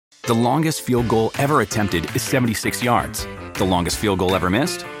The longest field goal ever attempted is 76 yards. The longest field goal ever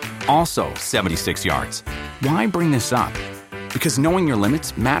missed? Also 76 yards. Why bring this up? Because knowing your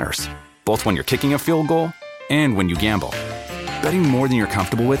limits matters, both when you're kicking a field goal and when you gamble. Betting more than you're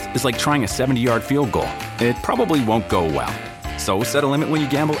comfortable with is like trying a 70-yard field goal. It probably won't go well. So set a limit when you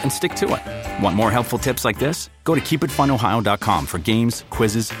gamble and stick to it. Want more helpful tips like this? Go to keepitfunohio.com for games,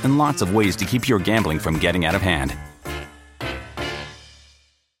 quizzes, and lots of ways to keep your gambling from getting out of hand.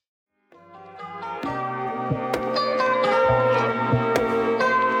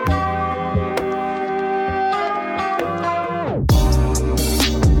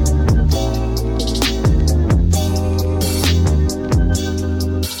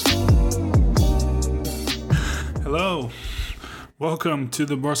 Welcome to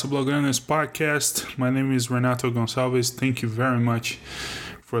the Barca Blogones podcast. My name is Renato Gonçalves. Thank you very much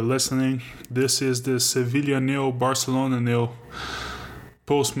for listening. This is the Sevilla 0, Barcelona 0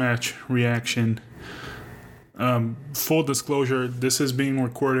 post-match reaction. Full disclosure, this is being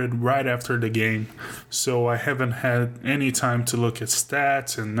recorded right after the game, so I haven't had any time to look at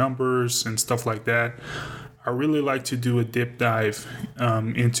stats and numbers and stuff like that. I really like to do a deep dive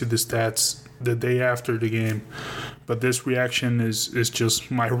into the stats the day after the game, but this reaction is just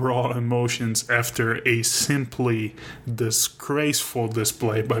my raw emotions after a simply disgraceful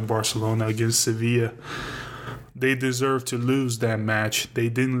display by Barcelona against Sevilla. They deserve to lose that match. They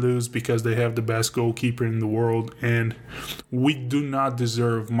didn't lose because they have the best goalkeeper in the world, and we do not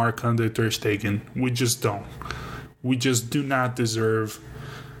deserve Marc-André ter Stegen. We just don't. We just do not deserve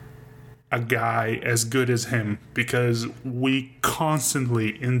a guy as good as him, because we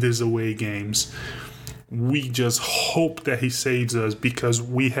constantly in these away games, we just hope that he saves us because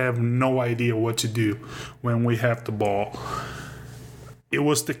we have no idea what to do when we have the ball. It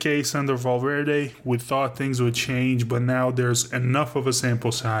was the case under Valverde. We thought things would change, but now there's enough of a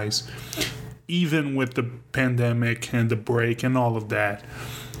sample size, even with the pandemic and the break and all of that.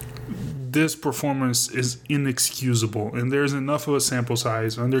 This performance is inexcusable, and there's enough of a sample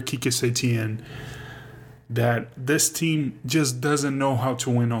size under Quique Setien that this team just doesn't know how to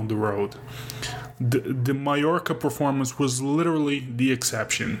win on the road. The Mallorca performance was literally the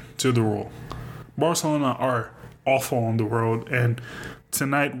exception to the rule. Barcelona are awful on the road, and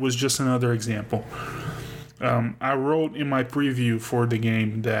tonight was just another example. I wrote in my preview for the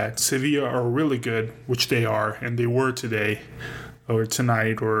game that Sevilla are really good, which they are, and they were today, or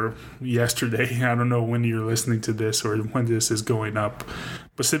tonight, or yesterday. I don't know when you're listening to this or when this is going up.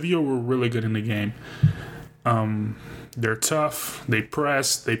 But Sevilla were really good in the game. They're tough, they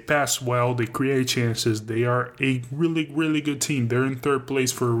press, they pass well, they create chances. They are a really, really good team. They're in third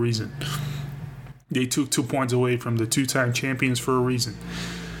place for a reason. They took 2 points away from the two-time champions for a reason.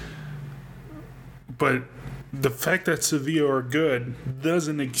 But the fact that Sevilla are good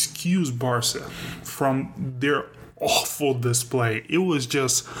doesn't excuse Barca from their awful display. It was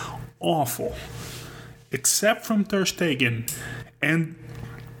just awful. Except from ter Stegen and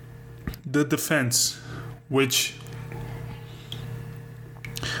the defense, which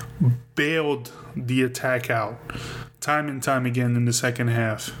bailed the attack out time and time again in the second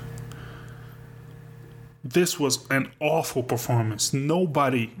half. This was an awful performance.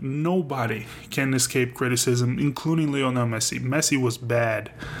 Nobody can escape criticism, including Lionel Messi. Messi was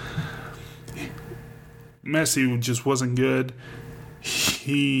bad. Messi just wasn't good.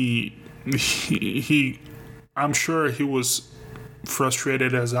 I'm sure he was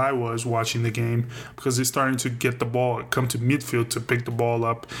frustrated as I was watching the game because he's starting to get the ball, come to midfield to pick the ball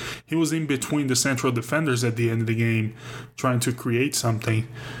up. He was in between the central defenders at the end of the game trying to create something.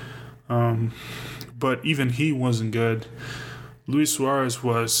 But even he wasn't good. Luis Suarez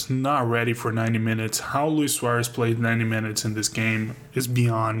was not ready for 90 minutes. How Luis Suarez played 90 minutes in this game is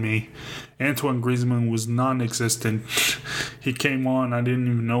beyond me. Antoine Griezmann was non-existent. He came on, I didn't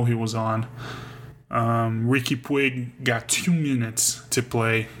even know he was on. Ricky Puig got 2 minutes to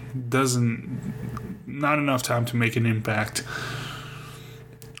play. Not enough time to make an impact.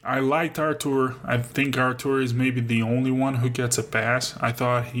 I liked Artur. I think Artur is maybe the only one who gets a pass. I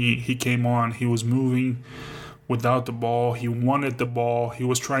thought he came on. He was moving without the ball. He wanted the ball. He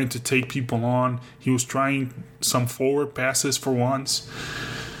was trying to take people on. He was trying some forward passes for once.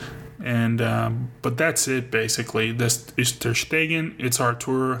 And but that's it basically. This is ter Stegen, it's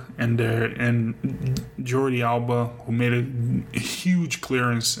Artur, and Jordi Alba, who made a huge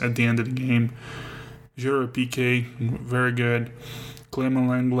clearance at the end of the game. Gerard Piqué, very good. Clement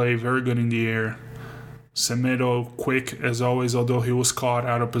Lenglet, very good in the air. Semedo, quick as always, although he was caught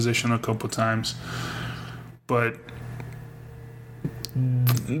out of position a couple times. But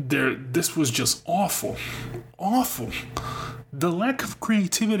this was just awful. The lack of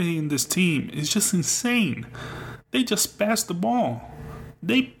creativity in this team is just insane. They just pass the ball.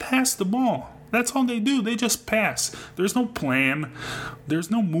 They pass the ball. That's all they do. They just pass. There's no plan.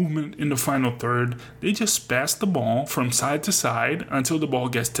 There's no movement in the final third. They just pass the ball from side to side until the ball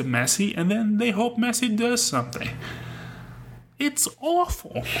gets to Messi, and then they hope Messi does something. It's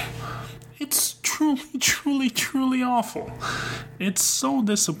awful. It's truly awful. It's so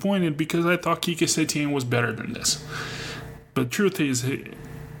disappointing because I thought Quique Setien was better than this. But truth is, it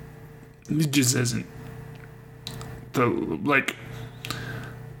just isn't.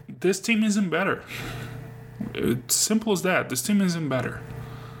 This team isn't better. It's simple as that. This team isn't better.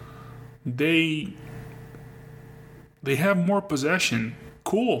 They have more possession.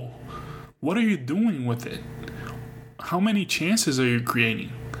 Cool. What are you doing with it? How many chances are you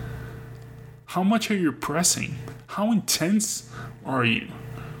creating? How much are you pressing? How intense are you?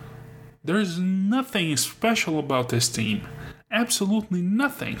 There's nothing special about this team. Absolutely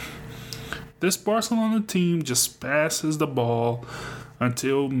nothing. This Barcelona team just passes the ball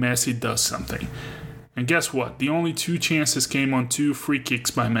until Messi does something. And guess what? The only 2 chances came on 2 free kicks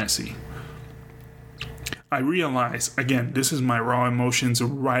by Messi. I realize, again, this is my raw emotions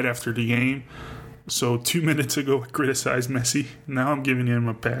right after the game. So 2 minutes ago I criticized Messi. Now I'm giving him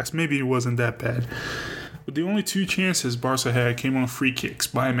a pass. Maybe it wasn't that bad. But the only 2 chances Barca had came on free kicks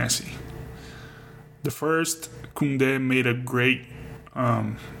by Messi. The first, Koundé made a great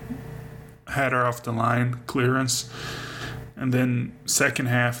header off the line, clearance. And then second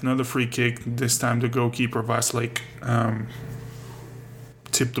half, another free kick. This time the goalkeeper, Vaslake,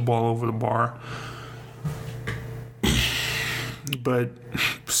 tipped the ball over the bar. But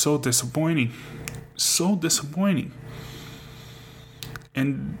so disappointing. So disappointing.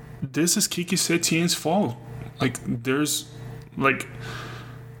 And this is Quique Setien's fault.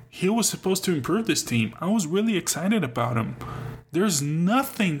 He was supposed to improve this team. I was really excited about him. There's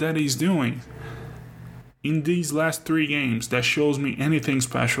nothing that he's doing in these last 3 games that shows me anything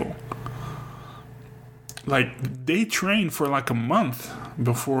special. They trained for a month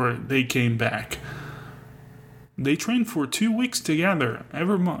before they came back. They trained for 2 weeks together,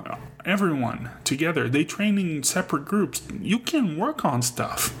 everyone together. They train in separate groups. You can work on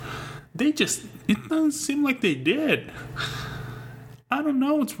stuff. It doesn't seem like they did. I don't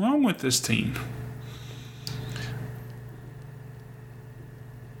know what's wrong with this team.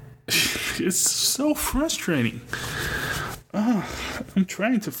 It's so frustrating. I'm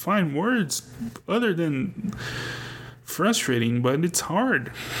trying to find words other than frustrating, but it's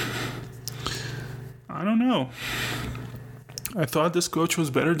hard. I don't know. I thought this coach was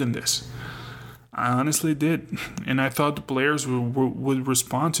better than this. I honestly did. And I thought the players would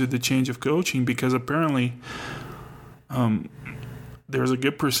respond to the change of coaching because apparently there's a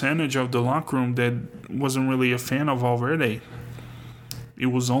good percentage of the locker room that wasn't really a fan of Valverde. It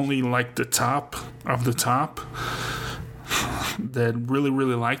was only the top of the top that really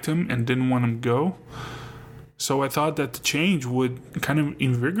liked him and didn't want him to go. So I thought that the change would kind of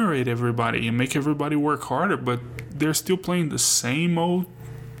invigorate everybody and make everybody work harder, but they're still playing the same old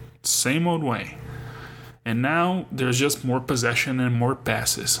way. And now there's just more possession and more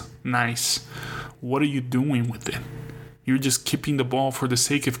passes. Nice. What are you doing with it? You're just keeping the ball for the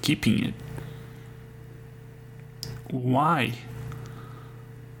sake of keeping it. Why?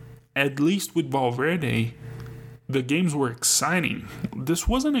 At least with Valverde, the games were exciting. This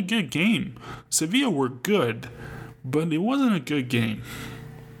wasn't a good game. Sevilla were good, but it wasn't a good game.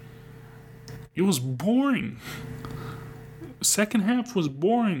 It was boring. Second half was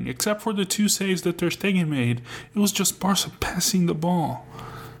boring, except for the 2 saves that Ter Stegen made. It was just Barca passing the ball.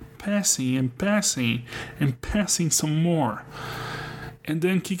 Passing and passing and passing some more. And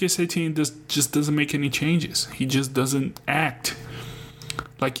then Quique Setien just doesn't make any changes. He just doesn't act.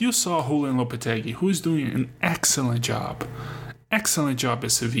 You saw Julian Lopetegui, who is doing an excellent job. Excellent job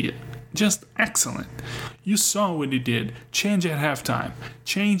at Sevilla. Just excellent. You saw what he did. Change at halftime.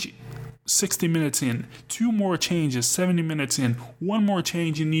 Change 60 minutes in. 2 more changes 70 minutes in. 1 more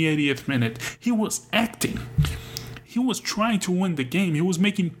change in the 80th minute. He was acting. He was trying to win the game. He was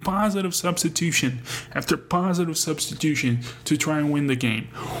making positive substitution after positive substitution to try and win the game.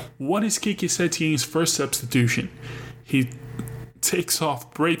 What is Quique Setien's first substitution? He takes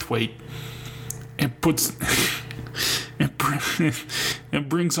off Braithwaite and puts and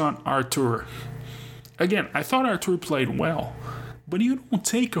brings on Artur. Again, I thought Artur played well, but you don't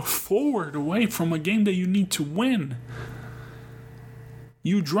take a forward away from a game that you need to win.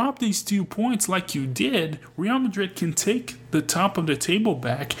 You drop these 2 points like you did, Real Madrid can take the top of the table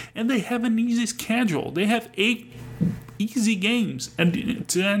back, and they have an easy schedule. They have 8 easy games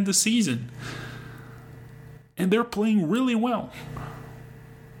to end the season. And they're playing really well.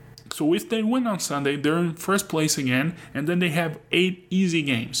 So if they win on Sunday, they're in first place again, and then they have 8 easy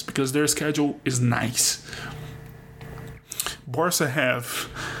games because their schedule is nice. Barca have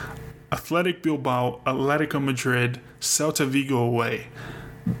Athletic Bilbao, Atletico Madrid, Celta Vigo away.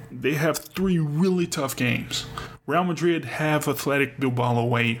 They have 3 really tough games. Real Madrid have Athletic Bilbao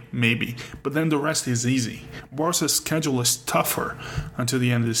away, maybe, but then the rest is easy. Barca's schedule is tougher until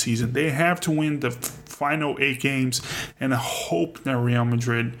the end of the season. They have to win the final 8 games and hope that Real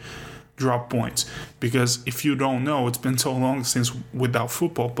Madrid drop points. Because if you don't know, it's been so long since without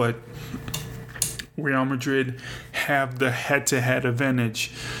football, but Real Madrid have the head-to-head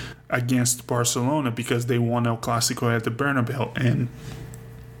advantage against Barcelona because they won El Clásico at the Bernabeu, and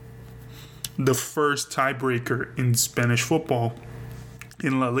the first tiebreaker in Spanish football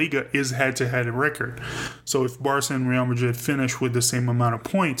in La Liga is head-to-head record. So if Barca and Real Madrid finish with the same amount of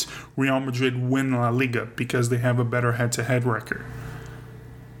points, Real Madrid win La Liga because they have a better head-to-head record.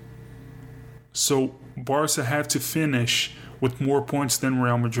 So Barca have to finish with more points than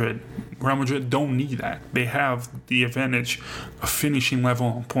Real Madrid. Real Madrid don't need that. They have the advantage of finishing level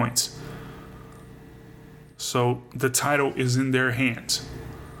on points. So the title is in their hands.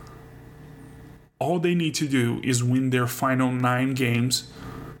 All they need to do is win their final 9 games,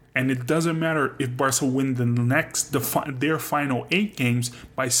 and it doesn't matter if Barca win their final 8 games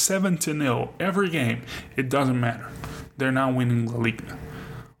by 7-0 every game. It doesn't matter. They're not winning La Liga.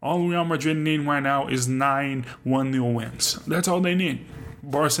 All Real Madrid need right now is 9 1-0 wins. That's all they need.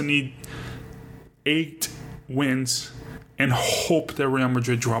 Barca need 8 wins and hope that Real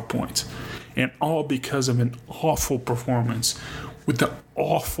Madrid drop points. And all because of an awful performance with the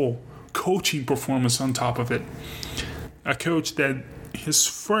awful coaching performance on top of it. A coach that his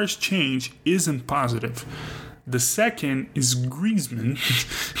first change isn't positive. The second is Griezmann,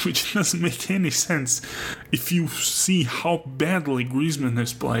 which doesn't make any sense if you see how badly Griezmann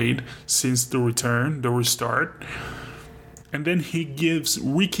has played since the restart. And then he gives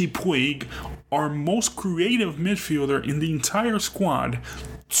Riqui Puig, our most creative midfielder in the entire squad,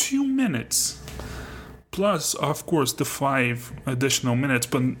 2 minutes. Plus, of course, the 5 additional minutes,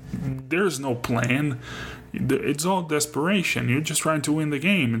 but there's no plan. It's all desperation. You're just trying to win the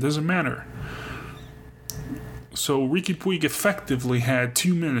game. It doesn't matter. So Riqui Puig effectively had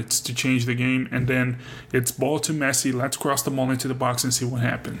 2 minutes to change the game, and then it's ball to Messi, let's cross the ball into the box and see what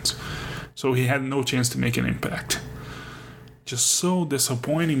happens. So he had no chance to make an impact. Just so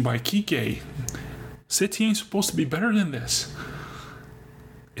disappointing by Kike. City ain't supposed to be better than this.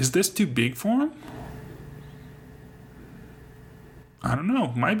 Is this too big for him? I don't know.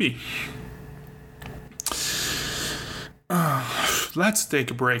 Might be. Let's take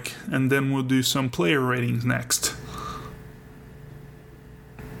a break, and then we'll do some player ratings next.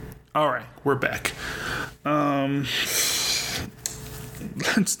 Alright, we're back. Let's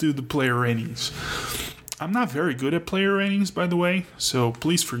do the player ratings. I'm not very good at player ratings, by the way, so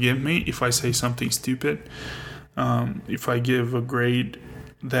please forgive me if I say something stupid. If I give a grade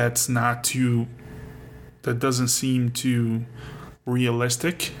that doesn't seem too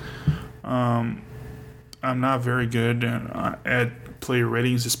realistic. I'm not very good at player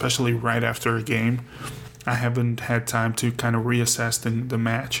ratings, especially right after a game. I haven't had time to kind of reassess the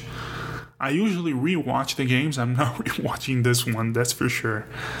match. I usually rewatch the games. I'm not rewatching this one, that's for sure.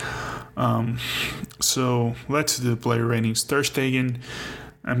 So let's do the player ratings. Ter Stegen,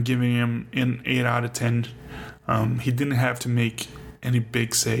 I'm giving him an 8 out of 10. He didn't have to make any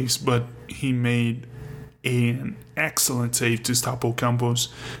big saves, but he made an excellent save to stop Ocampos,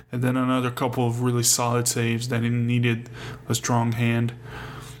 and then another couple of really solid saves that he needed a strong hand.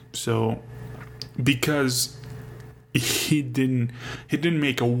 So because he didn't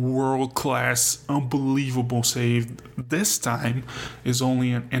make a world-class, unbelievable save this time, is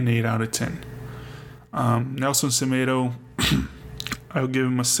only an 8 out of 10. Nelson Semedo, I'll give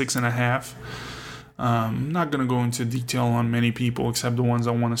him a 6.5. I'm not going to go into detail on many people except the ones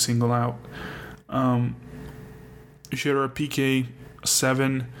I want to single out. Gerard Piqué,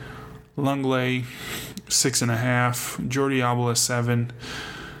 7. Langley, 6.5. Jordi Alba, 7.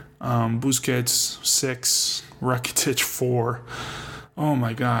 Busquets, 6. Rakitic, 4. Oh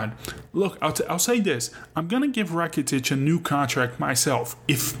my God. Look, I'll say this. I'm going to give Rakitic a new contract myself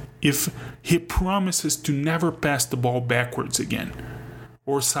if he promises to never pass the ball backwards again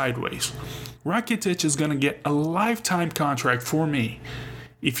or sideways. Rakitic is going to get a lifetime contract for me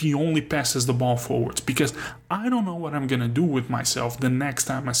if he only passes the ball forwards, because I don't know what I'm going to do with myself the next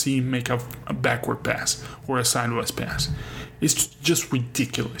time I see him make a backward pass or a sideways pass. It's just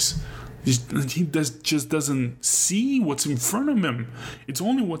ridiculous. He just doesn't see what's in front of him. It's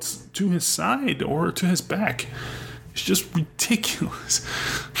only what's to his side or to his back. It's just ridiculous.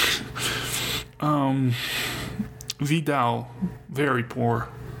 Vidal, very poor.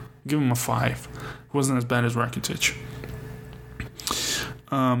 Give him a 5. Wasn't as bad as Rakitic.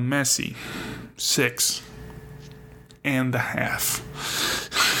 Messi,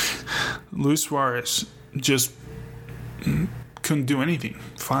 6.5. Luis Suarez just couldn't do anything.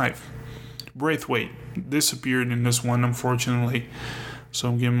 5. Braithwaite disappeared in this one, unfortunately, so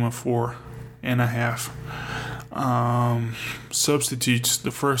I'm giving him a 4.5. Substitutes.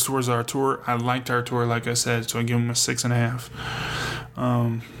 The first was Artur. I liked Artur, like I said, so I give him a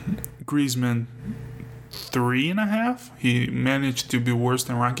 6.5. Griezmann, 3.5. He managed to be worse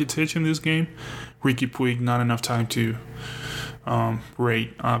than Rakitic in this game. Riqui Puig, not enough time to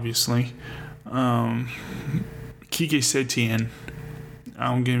rate, obviously. Kike Setien,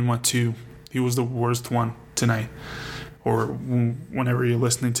 I'm giving him a 2. He was the worst one tonight, or whenever you're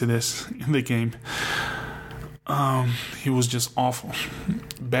listening to this in the game. He was just awful.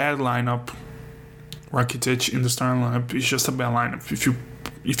 Bad lineup. Rakitic in the starting lineup is just a bad lineup.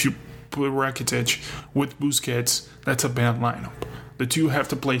 If you put Rakitic with Busquets, that's a bad lineup. The two have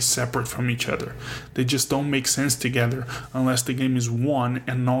to play separate from each other. They just don't make sense together unless the game is won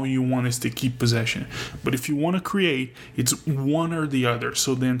and all you want is to keep possession. But if you want to create, it's one or the other.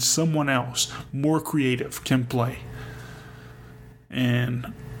 So then someone else, more creative, can play.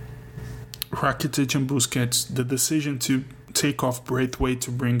 And Rakitic and Busquets, the decision to take off Braithwaite to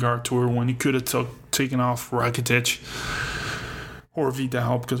bring Artur when he could have taken off Rakitic or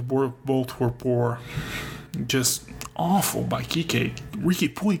Vidal because both were poor. Just awful by Kike. Riqui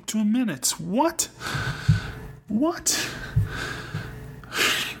Puig, 2 minutes. What?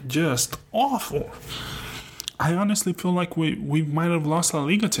 Just awful. I honestly feel like we might have lost La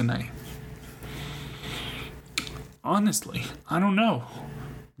Liga tonight. Honestly, I don't know.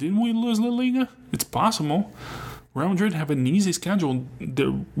 Didn't we lose La Liga? It's possible. Real Madrid have an easy schedule.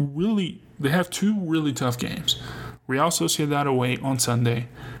 They have 2 really tough games. Real Sociedad away on Sunday.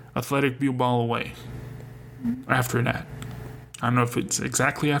 Athletic Bilbao away. After that. I don't know if it's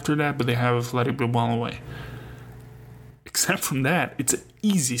exactly after that, but they have Athletic Bilbao away. Except from that, it's an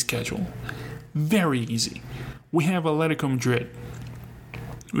easy schedule. Very easy. We have Atletico Madrid.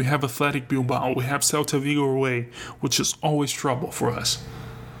 We have Athletic Bilbao. We have Celta Vigo away, which is always trouble for us.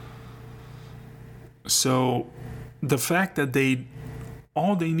 So the fact that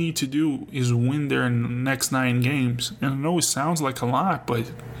all they need to do is win their next 9 games, and I know it sounds like a lot,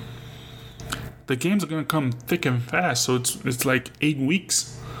 but the games are going to come thick and fast, so it's like 8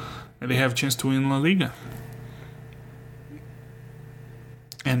 weeks, and they have a chance to win La Liga.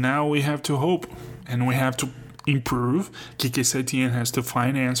 And now we have to hope, and we have to improve. Kike Setien has to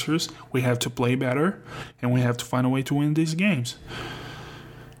find answers. We have to play better, and we have to find a way to win these games.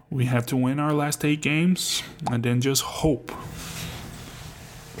 We have to win our last 8 games, and then just hope.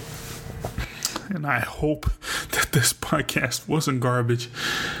 And I hope that this podcast wasn't garbage,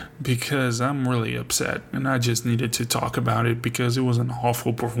 because I'm really upset and I just needed to talk about it because it was an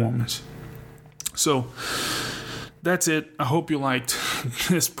awful performance. So that's it. I hope you liked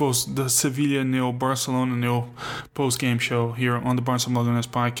the Sevilla 0, Barcelona 0 post-game show here on the Barcelona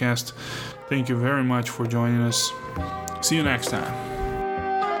podcast. Thank you very much for joining us. See you next time.